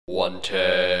One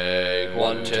take,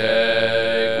 one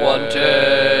take, one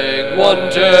take, one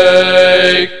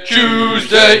take,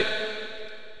 Tuesday.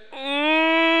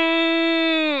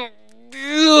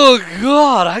 Oh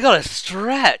god, I gotta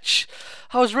stretch.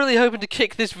 I was really hoping to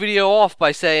kick this video off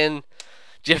by saying,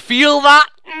 do you feel that?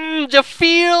 Do you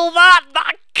feel that?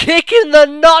 That kick in the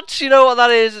nuts? You know what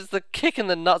that is? It's the kick in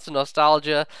the nuts of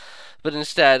nostalgia. But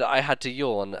instead, I had to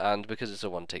yawn, and because it's a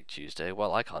one take Tuesday,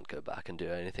 well, I can't go back and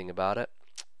do anything about it.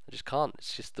 I just can't.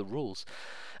 It's just the rules.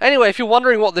 Anyway, if you're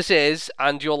wondering what this is,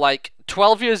 and you're like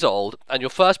 12 years old, and your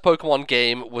first Pokemon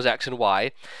game was X and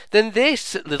Y, then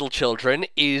this, little children,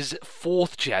 is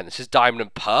 4th gen. This is Diamond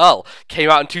and Pearl. Came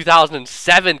out in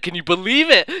 2007. Can you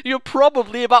believe it? You're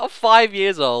probably about 5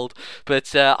 years old.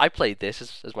 But I played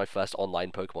this as my first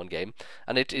online Pokemon game,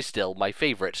 and it is still my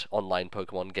favorite online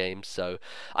Pokemon game. So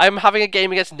I'm having a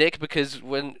game against Nick because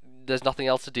when there's nothing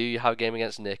else to do, you have a game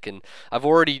against Nick, and I've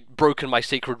already broken my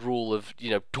sacred rule of, you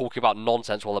know, talking about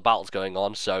nonsense while the battle's going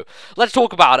on, so let's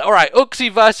talk about it. Alright,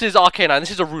 Uxie versus Arcanine.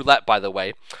 This is a roulette, by the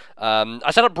way.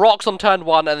 I set up rocks on turn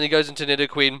 1, and then he goes into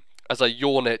Nidoqueen as I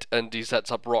yawn it, and he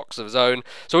sets up rocks of his own.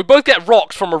 So we both get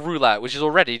rocks from a roulette, which is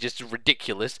already just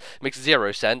ridiculous. Makes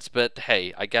 0 sense, but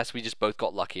hey, I guess we just both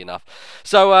got lucky enough.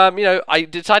 So, you know, I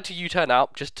decided to U-turn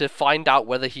out just to find out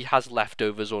whether he has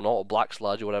leftovers or not, or black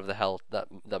sludge, or whatever the hell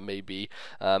that may be.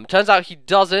 Turns out he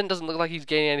doesn't look like he's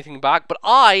gaining anything back, but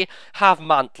I have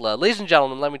Mantler. Ladies and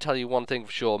gentlemen, let me tell you one thing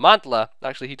for sure. Mantler,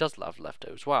 actually, he does have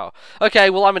leftovers. Wow. Okay,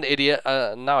 well, I'm an idiot.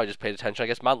 Now I just paid attention. I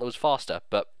guess Mantler was faster,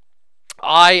 but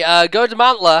I go to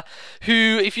Mantler,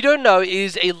 who, if you don't know,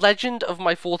 is a legend of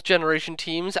my 4th generation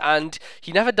teams, and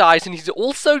he never dies, and he's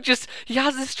also just, he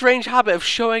has this strange habit of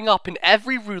showing up in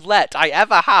every roulette I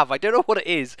ever have. I don't know what it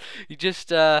is. He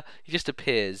just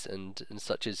appears, and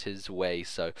such is his way.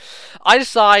 So I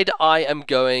decide I am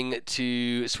going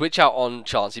to switch out on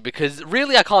Chansey, because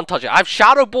really I can't touch it. I have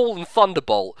Shadow Ball and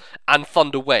Thunderbolt and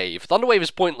Thunder Wave. Thunder Wave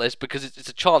is pointless because it's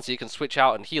a Chansey, it can switch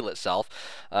out and heal itself.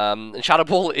 And Shadow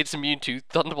Ball, it's immune to.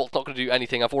 Thunderbolt's not going to do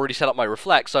anything. I've already set up my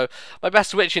Reflect, so my best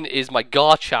switching is my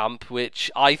Garchomp,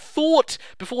 which I thought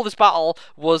before this battle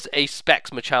was a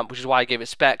Specs Machamp, which is why I gave it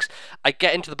Specs. I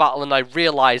get into the battle and I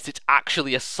realized it's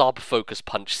actually a sub-Focus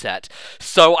Punch set.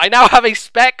 So I now have a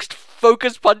Specs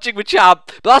Focus Punching Machamp,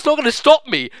 but that's not going to stop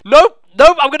me. Nope.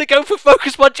 Nope, I'm going to go for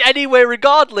Focus Punch anyway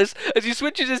regardless, as he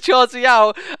switches his Chansey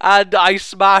out, and I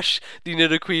smash the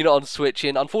Nidoqueen on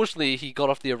switching. Unfortunately, he got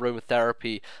off the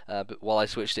aromatherapy but while I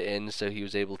switched it in, so he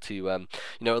was able to, you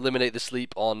know, eliminate the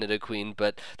sleep on Nidoqueen,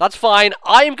 but that's fine.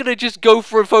 I'm going to just go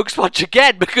for a Focus Punch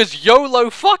again, because YOLO,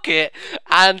 fuck it,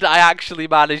 and I actually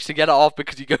managed to get it off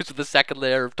because he goes to the second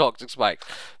layer of Toxic Spikes.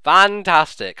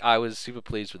 Fantastic. I was super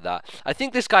pleased with that. I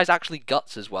think this guy's actually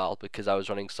Guts as well, because I was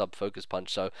running sub-Focus Punch,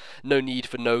 so no need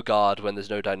for no guard when there's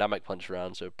no dynamic punch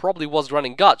around, so probably was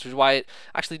running Guts, which is why it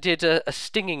actually did a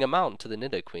stinging amount to the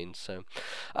Nidoqueen. So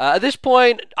at this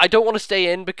point I don't want to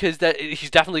stay in because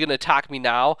he's definitely going to attack me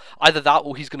now. Either that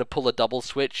or he's going to pull a double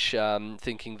switch,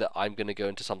 thinking that I'm going to go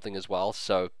into something as well.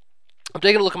 So I'm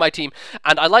taking a look at my team,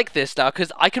 and I like this now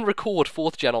because I can record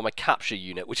 4th gen on my capture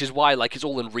unit, which is why, like, it's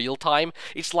all in real time.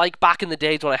 It's like back in the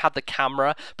days when I had the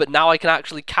camera, but now I can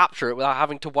actually capture it without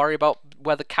having to worry about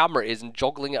where the camera is and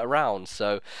joggling it around.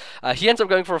 So he ends up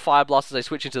going for a Fire Blast as I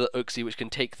switch into the Uxie, which can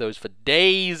take those for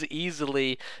days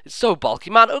easily. It's so bulky,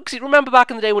 man. Uxie, remember back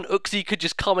in the day when Uxie could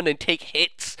just come in and take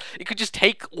hits? It could just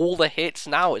take all the hits.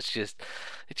 Now it just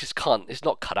can't. It's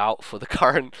not cut out for the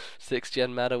current 6th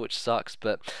gen meta, which sucks.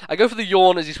 But I go for the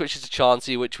Yawn as he switches to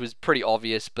Chansey, which was pretty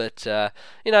obvious. But,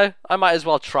 you know, I might as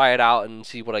well try it out and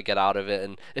see what I get out of it.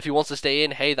 And if he wants to stay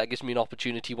in, hey, that gives me an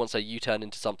opportunity once I U-turn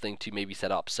into something to maybe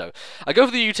set up. So I go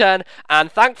for the U-turn,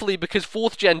 and thankfully, because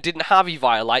 4th gen didn't have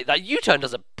Eviolite, that U-turn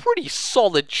does a pretty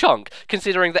solid chunk,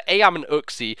 considering that A, I'm an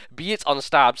Uxie, B, it's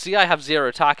unstabbed, C, I have 0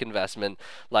 attack investment.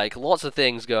 Like, lots of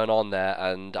things going on there,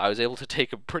 and I was able to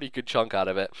take a pretty good chunk out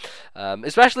of it.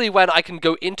 Especially when I can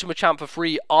go into Machamp for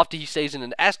free after he stays in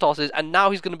an S-tosses, and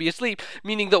now he's going to be asleep,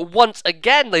 meaning that once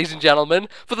again, ladies and gentlemen,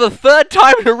 for the 3rd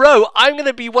time in a row, I'm going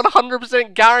to be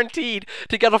 100% guaranteed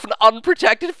to get off an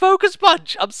unprotected Focus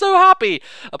Punch. I'm so happy,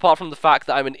 apart from the fact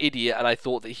that I'm an idiot and I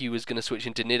thought that he was going to switch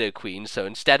into Nidoqueen, so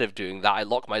instead of doing that, I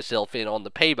locked myself in on the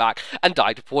payback and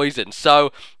died to poison.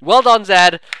 So, well done,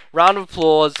 Zed. Round of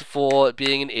applause for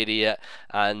being an idiot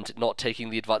and not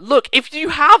taking the advice. Look, if you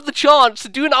have the chance to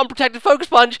do an unprotected Focus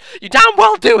Punch, you damn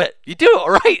well do it. You do it,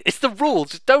 alright? It's the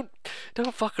rules. Just don't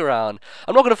fuck around.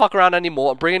 I'm not going to fuck around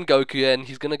anymore. I'm bringing Goku in.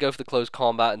 He's going to go for the close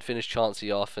combat and finish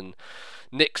Chansey off, and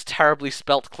Nick's terribly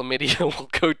spelt chlamydia will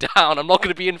go down. I'm not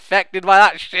going to be infected by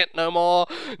that shit no more.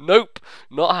 Nope,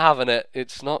 not having it.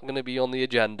 It's not going to be on the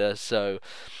agenda. So,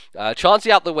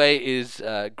 Chansey out the way is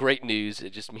great news.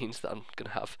 It just means that I'm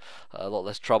going to have a lot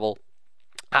less trouble.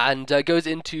 And goes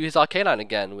into his Arcanine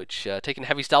again, which, taking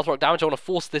heavy Stealth Rock damage, I want to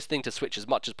force this thing to switch as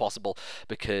much as possible,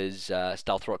 because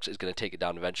Stealth Rock is going to take it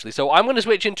down eventually. So I'm going to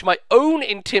switch into my own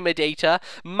Intimidator,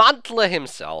 Mantler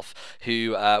himself, who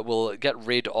will get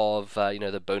rid of,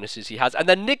 the bonuses he has. And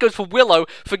then Nick goes for Willow,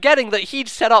 forgetting that he'd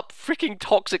set up freaking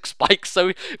Toxic Spikes,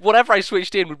 so whatever I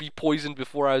switched in would be poisoned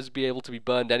before I was be able to be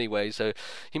burned anyway, so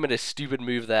he made a stupid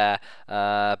move there.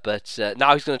 But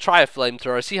now he's going to try a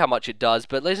Flamethrower, see how much it does.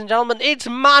 But ladies and gentlemen, it's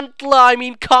Mantler! I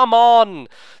mean, come on!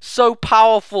 So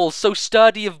powerful, so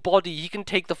sturdy of body, he can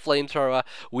take the Flamethrower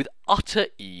with utter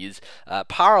ease,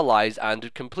 paralyze,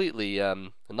 and completely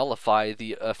nullify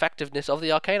the effectiveness of the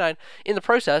Arcanine in the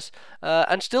process,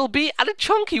 and still be at a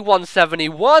chunky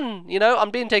 171. You know, I'm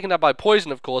being taken out by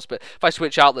poison, of course, but if I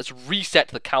switch out, let's reset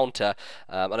the counter,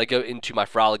 and I go into my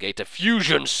Feraligatr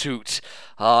Fusion Suit.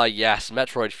 Ah, yes,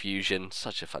 Metroid Fusion,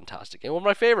 such a fantastic game, one of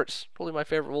my favorites, probably my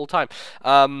favorite of all time.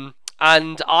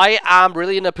 And I am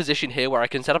really in a position here where I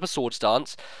can set up a Sword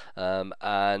Stance,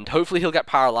 and hopefully he'll get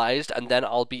paralyzed, and then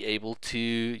I'll be able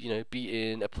to,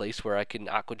 be in a place where I can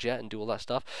Aqua Jet and do all that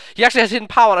stuff. He actually has hidden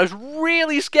power, and I was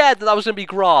really scared that was going to be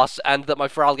grass and that my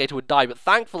Feraligatr would die, but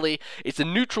thankfully it's a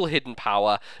neutral hidden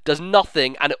power, does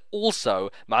nothing, and it also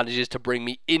manages to bring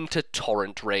me into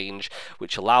Torrent range,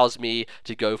 which allows me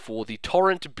to go for the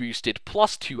Torrent boosted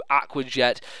 +2 Aqua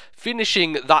Jet,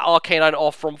 finishing that Arcanine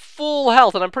off from full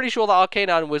health, and I'm pretty sure that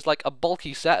Arcanine was like a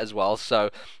bulky set as well, so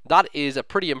that is a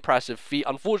pretty impressive feat.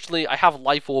 Unfortunately, I have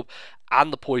Life Orb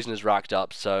and the poison is racked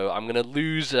up, so I'm going to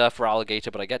lose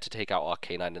Feraligatr, but I get to take out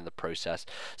Arcanine in the process.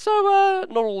 So,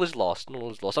 not all is lost, not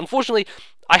all is lost. Unfortunately,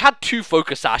 I had 2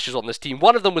 Focus Sashes on this team.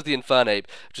 One of them was the Infernape,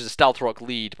 which is a Stealth Rock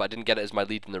lead, but I didn't get it as my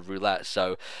lead in the Roulette.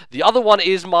 So, the other one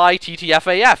is my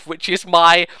TTFAF, which is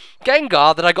my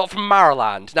Gengar that I got from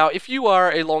Maryland. Now, if you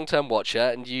are a long-term watcher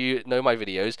and you know my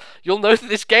videos, you'll know that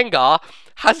this Gengar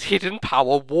has hidden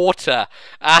power water,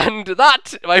 and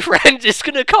that, my friends, is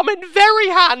going to come in very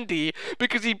handy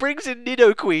because he brings in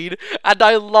Nidoqueen, and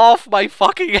I laugh my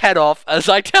fucking head off as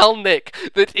I tell Nick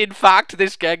that in fact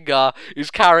this Gengar is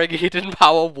carrying hidden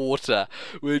power water,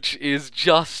 which is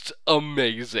just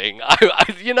amazing.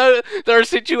 There are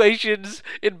situations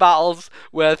in battles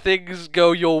where things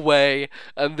go your way,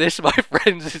 and this, my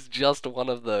friends, is just one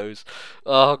of those.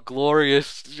 Oh,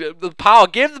 glorious. The power,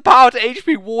 give the power to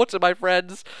HP water, my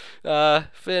friends.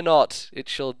 Fear not, it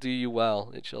shall do you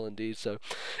well. It shall indeed. So,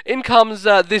 in comes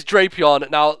this Drapion.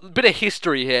 Now, a bit of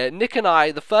history here. Nick and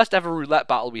I, the first ever Roulette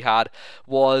battle we had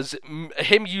was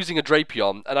him using a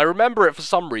Drapion, and I remember it for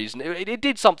some reason. It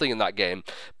did something in that game,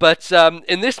 but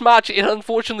in this match, it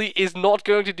unfortunately is not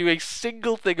going to do a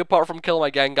single thing apart from kill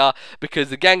my Gengar, because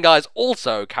the Gengar is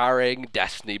also carrying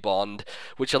Destiny Bond,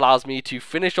 which allows me to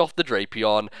finish off the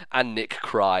Drapion, and Nick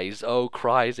cries. Oh,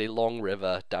 cries a long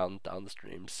river down the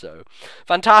stream. So,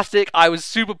 fantastic. I was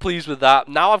super pleased with that.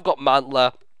 Now I've got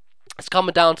Mantler. It's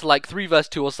coming down to like 3 vs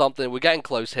 2 or something. We're getting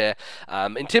close here.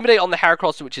 Intimidate on the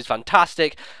Heracross, which is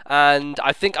fantastic. And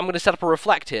I think I'm going to set up a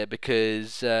Reflect here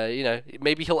because,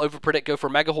 maybe he'll overpredict, go for a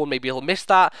Mega Horn. Maybe he'll miss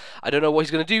that. I don't know what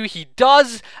he's going to do. He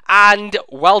does. And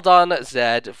well done,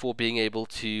 Zed, for being able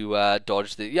to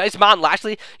dodge the... Yeah, it's Mantler.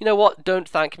 Actually, you know what? Don't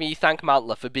thank me. Thank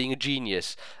Mantler for being a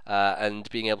genius and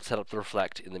being able to set up the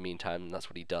Reflect in the meantime. And that's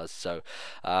what he does. So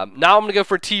now I'm going to go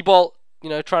for a T-Bolt.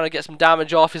 Trying to get some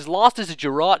damage off. His last is a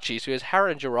Jirachi, so he has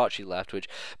Hera and Jirachi left, which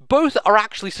both are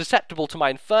actually susceptible to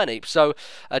my Infernape, so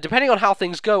depending on how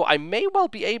things go, I may well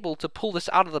be able to pull this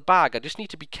out of the bag. I just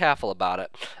need to be careful about it.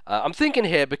 I'm thinking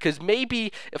here, because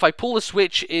maybe if I pull the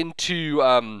switch into...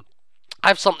 I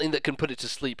have something that can put it to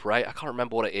sleep, right? I can't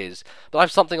remember what it is. But I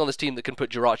have something on this team that can put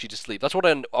Jirachi to sleep. That's what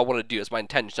I want to do. It's my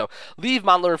intention. So, leave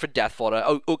Mantler in for Death Fodder.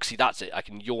 Oh, Uxie, that's it. I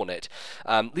can yawn it.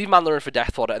 Leave Mantler in for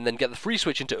Death Fodder, and then get the free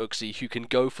switch into Uxie, who can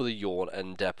go for the yawn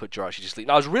and put Jirachi to sleep.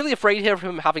 Now, I was really afraid here of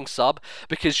him having sub,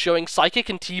 because showing Psychic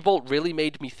and T-Bolt really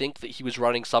made me think that he was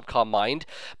running Subcalm Mind.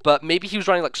 But maybe he was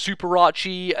running like Super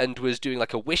Archie and was doing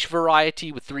like a Wish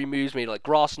variety with 3 moves, maybe like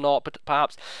Grass Knot,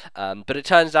 perhaps. But it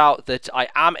turns out that I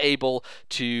am able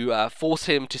to force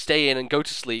him to stay in and go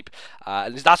to sleep.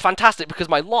 And that's fantastic because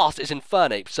my last is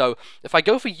Infernape. So if I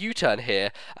go for U-turn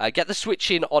here, get the switch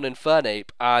in on Infernape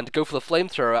and go for the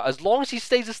flamethrower, as long as he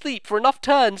stays asleep for enough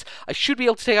turns, I should be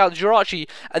able to take out the Jirachi.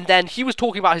 And then he was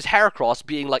talking about his Heracross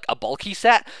being like a bulky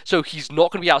set, so he's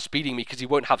not going to be outspeeding me because he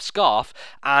won't have Scarf,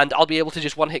 and I'll be able to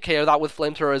just one-hit KO that with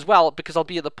flamethrower as well, because I'll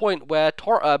be at the point where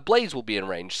Blaze will be in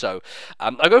range. So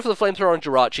I go for the flamethrower on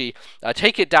Jirachi,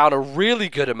 take it down a really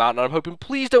good amount, and I'm hoping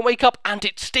please don't wake up, and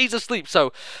it stays asleep.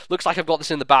 So looks like I've got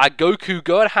this in the bag. Goku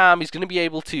going ham. He's going to be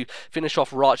able to finish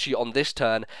off Rachi on this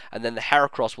turn, and then the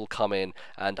Heracross will come in,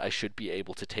 and I should be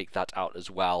able to take that out as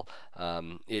well.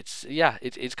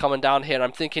 It's coming down here, and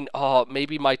I'm thinking, oh,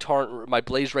 maybe my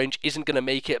Blaze range isn't going to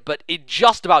make it, but it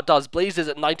just about does. Blaze is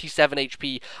at 97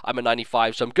 HP, I'm at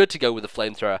 95, so I'm good to go with the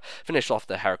flamethrower, finish off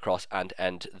the Heracross, and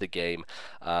end the game.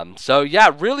 So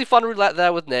yeah, really fun roulette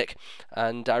there with Nick,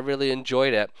 and I really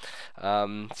enjoyed it.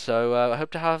 So I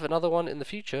hope to have another one in the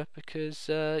future, because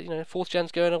you know, 4th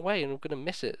gen's going away, and we're going to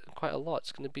miss it quite a lot.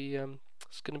 It's going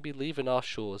to be leaving our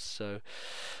shores, so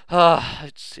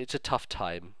it's a tough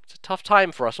time. It's a tough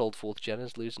time for us old 4th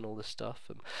geners losing all this stuff.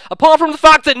 Apart from the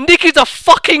fact that Nick is a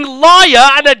fucking liar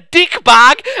and a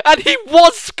dickbag, and he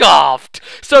was scarfed.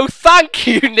 So thank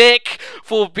you, Nick,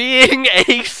 for being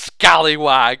a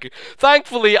scallywag.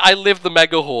 Thankfully, I lived the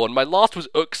Mega Horn. My last was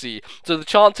Uxie, so the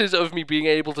chances of me being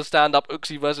able to stand up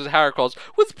Uxie versus Heracross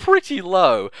was pretty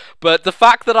low. But the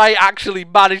fact that I actually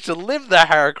managed to live the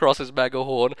Heracross's Mega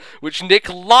Horn, which Nick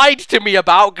lied to me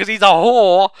about because he's a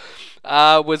whore,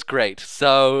 was great.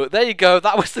 So there you go,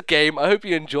 that was the game. I hope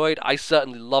you enjoyed. I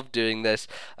certainly loved doing this.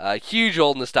 Huge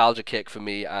old nostalgia kick for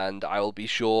me, and I will be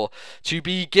sure to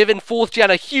be giving 4th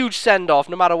gen a huge send-off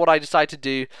no matter what I decide to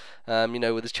do. You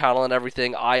know, with this channel and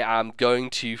everything, I am going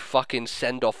to fucking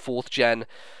send off 4th gen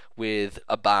with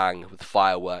a bang, with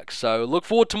fireworks. So look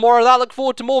forward to more of that, look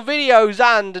forward to more videos,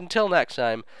 and until next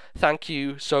time, thank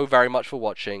you so very much for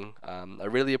watching. I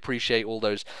really appreciate all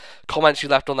those comments you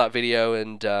left on that video,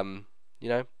 and you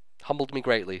know, humbled me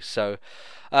greatly. So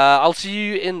I'll see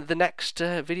you in the next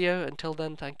video. Until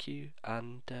then, thank you,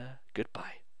 and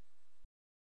goodbye.